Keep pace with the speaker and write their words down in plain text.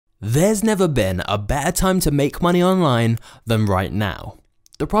There's never been a better time to make money online than right now.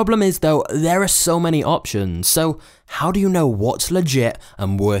 The problem is though, there are so many options, so how do you know what's legit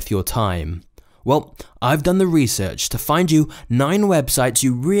and worth your time? Well, I've done the research to find you 9 websites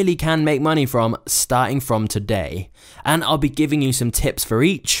you really can make money from starting from today. And I'll be giving you some tips for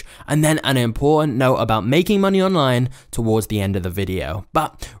each, and then an important note about making money online towards the end of the video.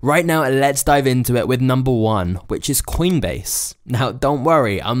 But right now, let's dive into it with number 1, which is Coinbase. Now, don't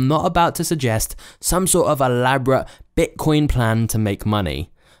worry, I'm not about to suggest some sort of elaborate Bitcoin plan to make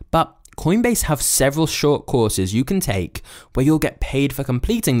money. But Coinbase have several short courses you can take where you'll get paid for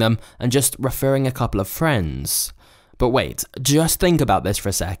completing them and just referring a couple of friends. But wait, just think about this for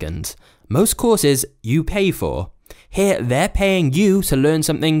a second. Most courses you pay for. Here, they're paying you to learn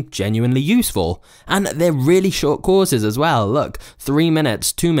something genuinely useful. And they're really short courses as well. Look, 3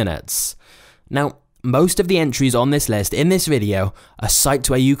 minutes, 2 minutes. Now, most of the entries on this list in this video are sites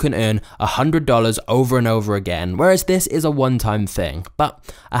where you can earn $100 over and over again, whereas this is a one-time thing. But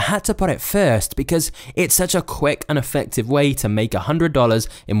I had to put it first because it's such a quick and effective way to make $100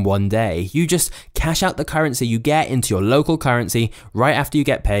 in one day. You just cash out the currency you get into your local currency right after you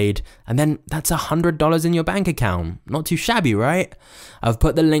get paid, and then that's $100 in your bank account. Not too shabby, right? I've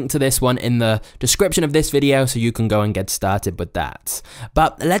put the link to this one in the description of this video so you can go and get started with that.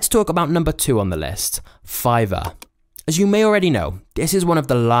 But let's talk about number 2 on the list, Fiverr. As you may already know, this is one of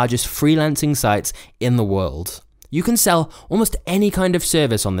the largest freelancing sites in the world. You can sell almost any kind of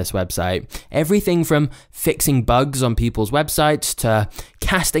service on this website. Everything from fixing bugs on people's websites to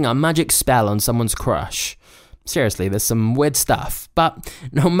casting a magic spell on someone's crush. Seriously, there's some weird stuff, but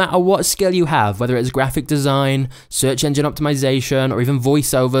no matter what skill you have, whether it's graphic design, search engine optimization, or even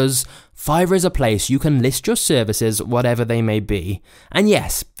voiceovers, Fiverr is a place you can list your services, whatever they may be. And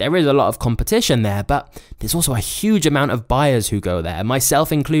yes, there is a lot of competition there, but there's also a huge amount of buyers who go there,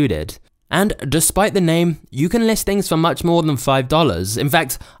 myself included. And despite the name, you can list things for much more than $5. In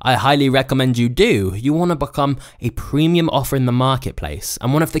fact, I highly recommend you do. You want to become a premium offer in the marketplace.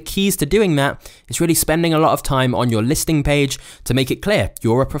 And one of the keys to doing that is really spending a lot of time on your listing page to make it clear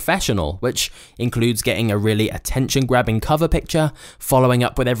you're a professional, which includes getting a really attention-grabbing cover picture, following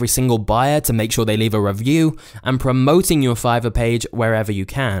up with every single buyer to make sure they leave a review, and promoting your Fiverr page wherever you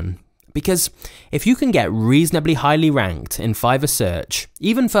can. Because if you can get reasonably highly ranked in Fiverr search,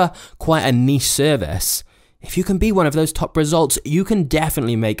 even for quite a niche service, if you can be one of those top results, you can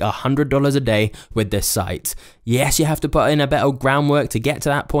definitely make $100 a day with this site. Yes, you have to put in a bit of groundwork to get to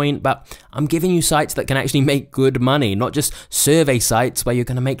that point, but I'm giving you sites that can actually make good money, not just survey sites where you're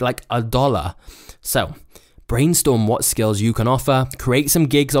going to make like $1. So, brainstorm what skills you can offer, create some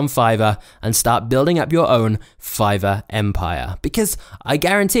gigs on Fiverr, and start building up your own Fiverr empire. Because I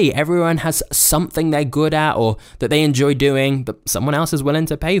guarantee everyone has something they're good at or that they enjoy doing that someone else is willing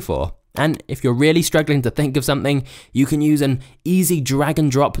to pay for. And if you're really struggling to think of something, you can use an easy drag and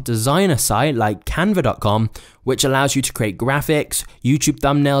drop designer site like canva.com, which allows you to create graphics, YouTube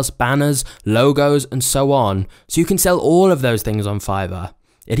thumbnails, banners, logos, and so on. So you can sell all of those things on Fiverr.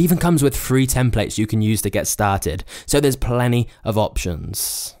 It even comes with free templates you can use to get started, so there's plenty of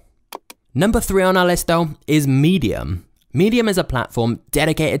options. Number 3 on our list though is Medium. Medium is a platform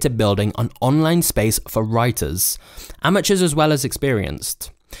dedicated to building an online space for writers, amateurs as well as experienced.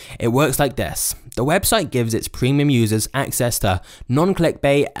 It works like this. The website gives its premium users access to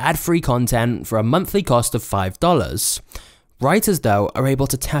non-clickbait, ad-free content for a monthly cost of $5. Writers, though, are able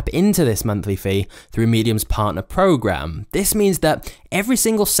to tap into this monthly fee through Medium's partner program. This means that every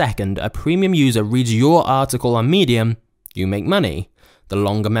single second a premium user reads your article on Medium, you make money. The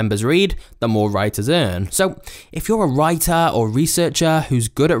longer members read, the more writers earn. So, if you're a writer or researcher who's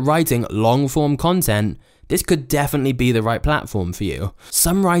good at writing long-form content, this could definitely be the right platform for you.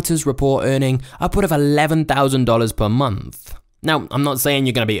 Some writers report earning upward of $11,000 per month. Now, I'm not saying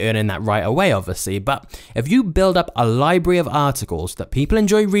you're going to be earning that right away, obviously, but if you build up a library of articles that people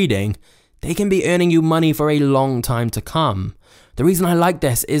enjoy reading, they can be earning you money for a long time to come. The reason I like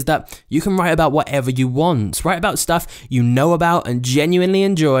this is that you can write about whatever you want, write about stuff you know about and genuinely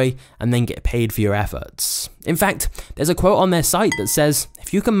enjoy, and then get paid for your efforts. In fact, there's a quote on their site that says,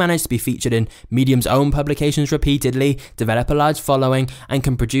 if you can manage to be featured in Medium's own publications repeatedly, develop a large following, and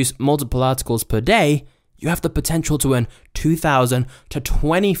can produce multiple articles per day, you have the potential to earn $2,000 to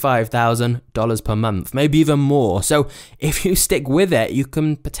 $25,000 per month, maybe even more. So if you stick with it, you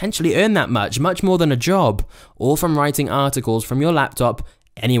can potentially earn that much more than a job, all from writing articles from your laptop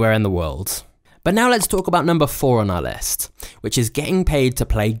anywhere in the world. But now let's talk about number 4 on our list, which is getting paid to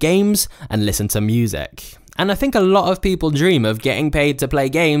play games and listen to music. And I think a lot of people dream of getting paid to play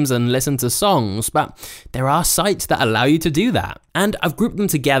games and listen to songs, but there are sites that allow you to do that. And I've grouped them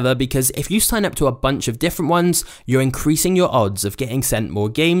together because if you sign up to a bunch of different ones, you're increasing your odds of getting sent more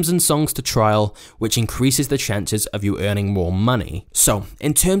games and songs to trial, which increases the chances of you earning more money. So,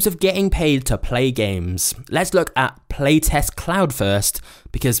 in terms of getting paid to play games, let's look at Playtest Cloud first,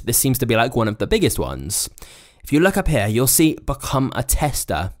 because this seems to be like one of the biggest ones. If you look up here, you'll see Become a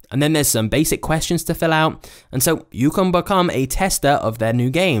Tester, and then there's some basic questions to fill out, and so you can become a tester of their new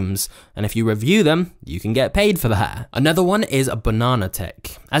games, and if you review them, you can get paid for that. Another one is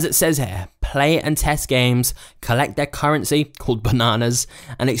Bananatech. As it says here, play and test games, collect their currency, called bananas,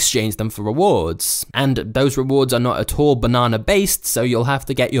 and exchange them for rewards. And those rewards are not at all banana-based, so you'll have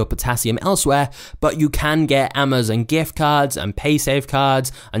to get your potassium elsewhere, but you can get Amazon gift cards and PaySafe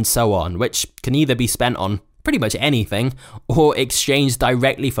cards, and so on, which can either be spent on pretty much anything, or exchanged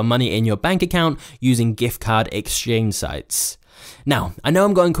directly for money in your bank account using gift card exchange sites. Now, I know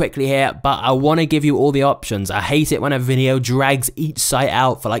I'm going quickly here, but I want to give you all the options. I hate it when a video drags each site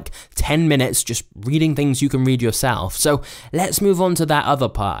out for like 10 minutes just reading things you can read yourself. So let's move on to that other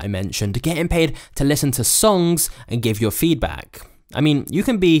part I mentioned, getting paid to listen to songs and give your feedback. I mean, you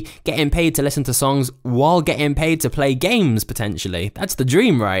can be getting paid to listen to songs while getting paid to play games, potentially. That's the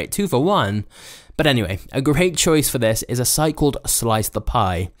dream, right? 2 for 1. But anyway, a great choice for this is a site called Slice the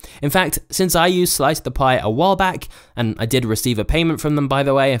Pie. In fact, since I used Slice the Pie a while back, and I did receive a payment from them, by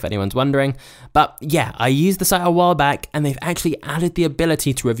the way, if anyone's wondering, but yeah, I used the site a while back, and they've actually added the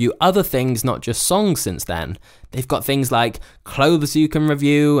ability to review other things, not just songs since then. They've got things like clothes you can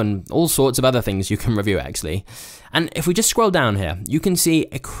review, and all sorts of other things you can review, actually. And if we just scroll down here, you can see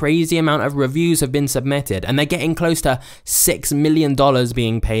a crazy amount of reviews have been submitted, and they're getting close to $6 million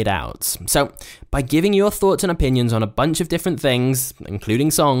being paid out. So, by giving your thoughts and opinions on a bunch of different things,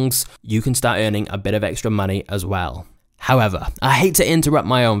 including songs, you can start earning a bit of extra money as well. However, I hate to interrupt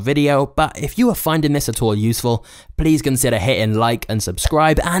my own video, but if you are finding this at all useful, please consider hitting like and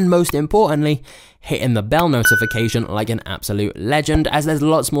subscribe, and most importantly, hitting the bell notification like an absolute legend, as there's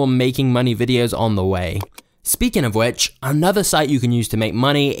lots more making money videos on the way. Speaking of which, another site you can use to make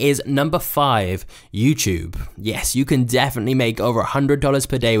money is number 5, YouTube. Yes, you can definitely make over $100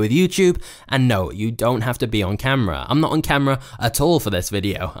 per day with YouTube, and no, you don't have to be on camera. I'm not on camera at all for this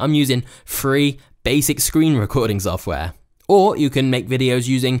video. I'm using free, basic screen recording software. Or you can make videos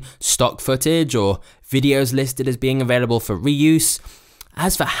using stock footage or videos listed as being available for reuse.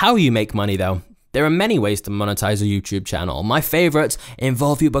 As for how you make money though, there are many ways to monetize a YouTube channel. My favorites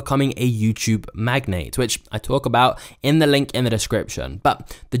involve you becoming a YouTube magnate, which I talk about in the link in the description.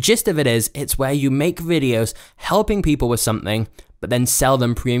 But the gist of it is, it's where you make videos helping people with something, but then sell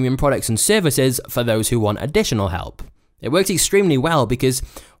them premium products and services for those who want additional help. It works extremely well because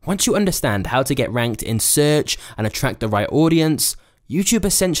once you understand how to get ranked in search and attract the right audience, YouTube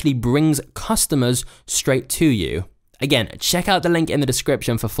essentially brings customers straight to you. Again, check out the link in the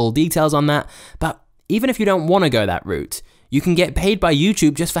description for full details on that, but even if you don't want to go that route, you can get paid by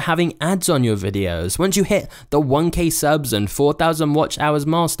YouTube just for having ads on your videos. Once you hit the 1K subs and 4,000 watch hours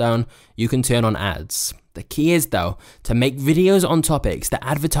milestone, you can turn on ads. The key is though, to make videos on topics that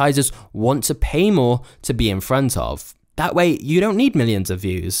advertisers want to pay more to be in front of. That way, you don't need millions of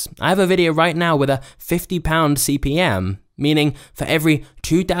views. I have a video right now with a £50 CPM, meaning for every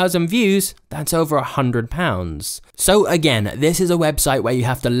 2,000 views, that's over £100. So again, this is a website where you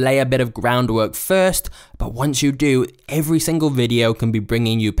have to lay a bit of groundwork first, but once you do, every single video can be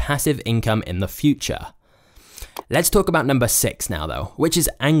bringing you passive income in the future. Let's talk about number 6 now though, which is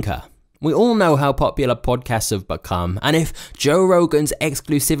Anchor. We all know how popular podcasts have become, and if Joe Rogan's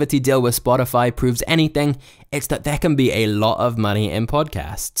exclusivity deal with Spotify proves anything, it's that there can be a lot of money in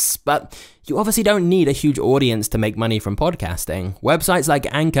podcasts. But you obviously don't need a huge audience to make money from podcasting. Websites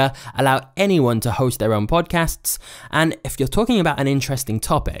like Anchor allow anyone to host their own podcasts, and if you're talking about an interesting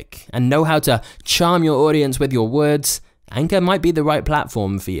topic and know how to charm your audience with your words, Anchor might be the right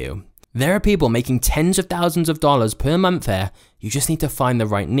platform for you. There are people making tens of thousands of dollars per month here, you just need to find the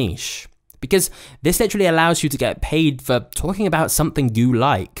right niche. Because this literally allows you to get paid for talking about something you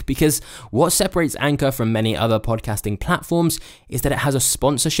like. Because what separates Anchor from many other podcasting platforms is that it has a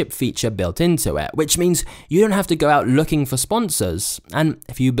sponsorship feature built into it, which means you don't have to go out looking for sponsors. And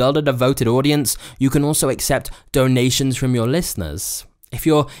if you build a devoted audience, you can also accept donations from your listeners. If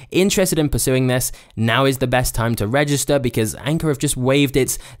you're interested in pursuing this, now is the best time to register because Anchor have just waived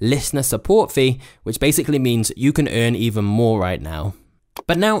its listener support fee, which basically means you can earn even more right now.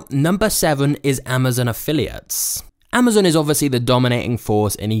 But now, number 7 is Amazon affiliates. Amazon is obviously the dominating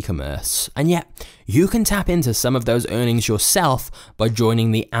force in e-commerce, and yet you can tap into some of those earnings yourself by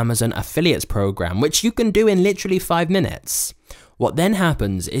joining the Amazon Affiliates program, which you can do in literally 5 minutes. What then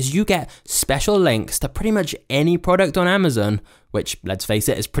happens is you get special links to pretty much any product on Amazon, which, let's face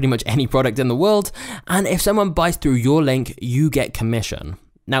it, is pretty much any product in the world, and if someone buys through your link, you get commission.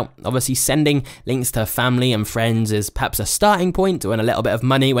 Now, obviously sending links to family and friends is perhaps a starting point to earn a little bit of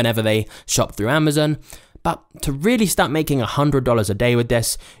money whenever they shop through Amazon, but to really start making $100 a day with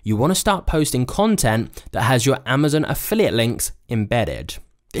this, you want to start posting content that has your Amazon affiliate links embedded.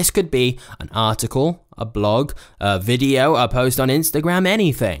 This could be an article, a blog, a video, a post on Instagram,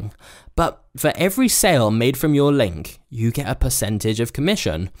 anything. But for every sale made from your link, you get a percentage of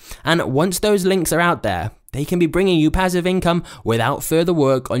commission. And once those links are out there, they can be bringing you passive income without further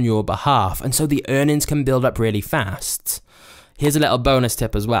work on your behalf. And so the earnings can build up really fast. Here's a little bonus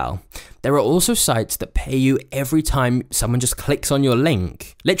tip as well. There are also sites that pay you every time someone just clicks on your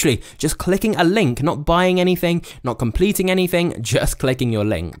link. Literally, just clicking a link, not buying anything, not completing anything, just clicking your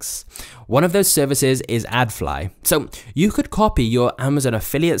links. One of those services is AdFly. So you could copy your Amazon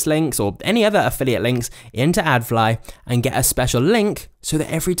affiliates links or any other affiliate links into AdFly and get a special link so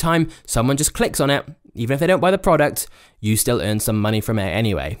that every time someone just clicks on it, even if they don't buy the product, you still earn some money from it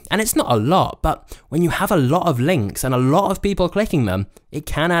anyway. And it's not a lot, but when you have a lot of links and a lot of people clicking them, it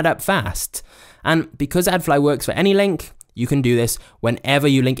can add up fast. And because AdFly works for any link, you can do this whenever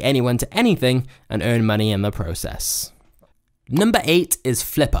you link anyone to anything and earn money in the process. Number 8 is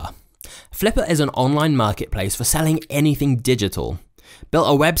Flippa. Flippa is an online marketplace for selling anything digital. Built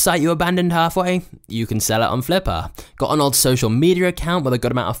a website you abandoned halfway? You can sell it on Flippa. Got an old social media account with a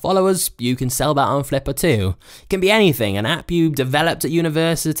good amount of followers? You can sell that on Flippa too. It can be anything, an app you developed at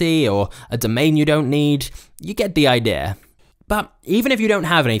university or a domain you don't need. You get the idea. But even if you don't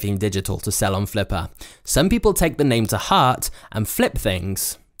have anything digital to sell on Flippa, some people take the name to heart and flip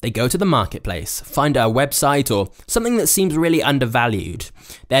things. They go to the marketplace, find a website or something that seems really undervalued.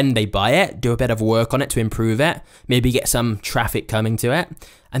 Then they buy it, do a bit of work on it to improve it, maybe get some traffic coming to it,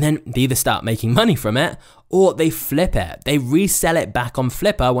 and then they either start making money from it or they flip it. They resell it back on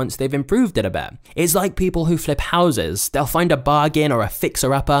Flippa once they've improved it a bit. It's like people who flip houses. They'll find a bargain or a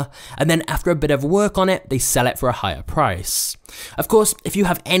fixer-upper, and then after a bit of work on it, they sell it for a higher price. Of course, if you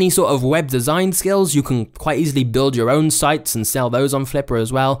have any sort of web design skills, you can quite easily build your own sites and sell those on Flippa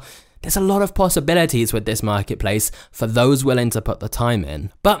as well. There's a lot of possibilities with this marketplace for those willing to put the time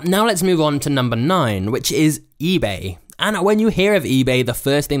in. But now let's move on to number 9, which is eBay. And when you hear of eBay, the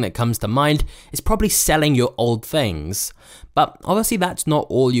first thing that comes to mind is probably selling your old things. But obviously that's not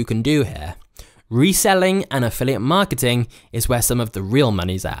all you can do here. Reselling and affiliate marketing is where some of the real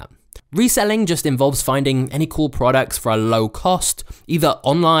money's at. Reselling just involves finding any cool products for a low cost, either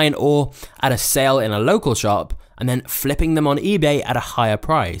online or at a sale in a local shop, and then flipping them on eBay at a higher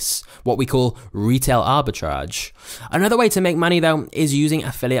price, what we call retail arbitrage. Another way to make money though is using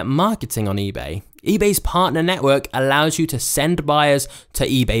affiliate marketing on eBay. eBay's partner network allows you to send buyers to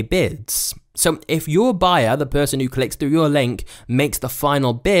eBay bids. So if your buyer, the person who clicks through your link, makes the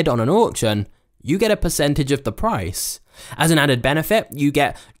final bid on an auction, you get a percentage of the price. As an added benefit, you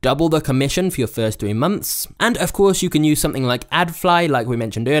get double the commission for your first 3 months. And of course, you can use something like AdFly, like we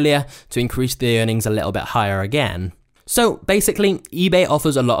mentioned earlier, to increase the earnings a little bit higher again. So basically, eBay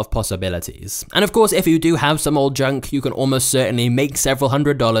offers a lot of possibilities. And of course, if you do have some old junk, you can almost certainly make several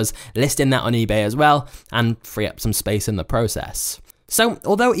 $100s listing that on eBay as well, and free up some space in the process. So,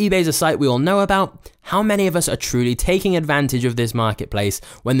 although eBay's a site we all know about, how many of us are truly taking advantage of this marketplace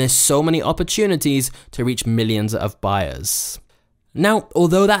when there's so many opportunities to reach millions of buyers? Now,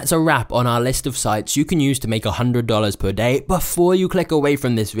 although that's a wrap on our list of sites you can use to make $100 per day, before you click away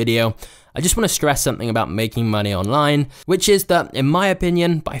from this video, I just want to stress something about making money online, which is that, in my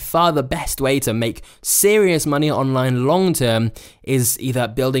opinion, by far the best way to make serious money online long term is either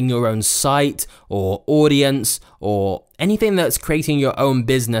building your own site or audience or anything that's creating your own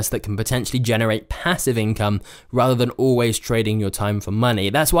business that can potentially generate passive income rather than always trading your time for money.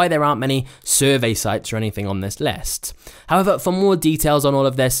 That's why there aren't many survey sites or anything on this list. However, for more details on all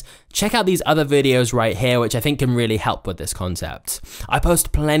of this, check out these other videos right here, which I think can really help with this concept. I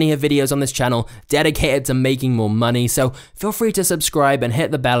post plenty of videos on this channel dedicated to making more money, so feel free to subscribe and hit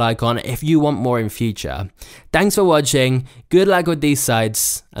the bell icon if you want more in future. Thanks for watching, good luck with these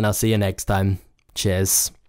sites, and I'll see you next time. Cheers.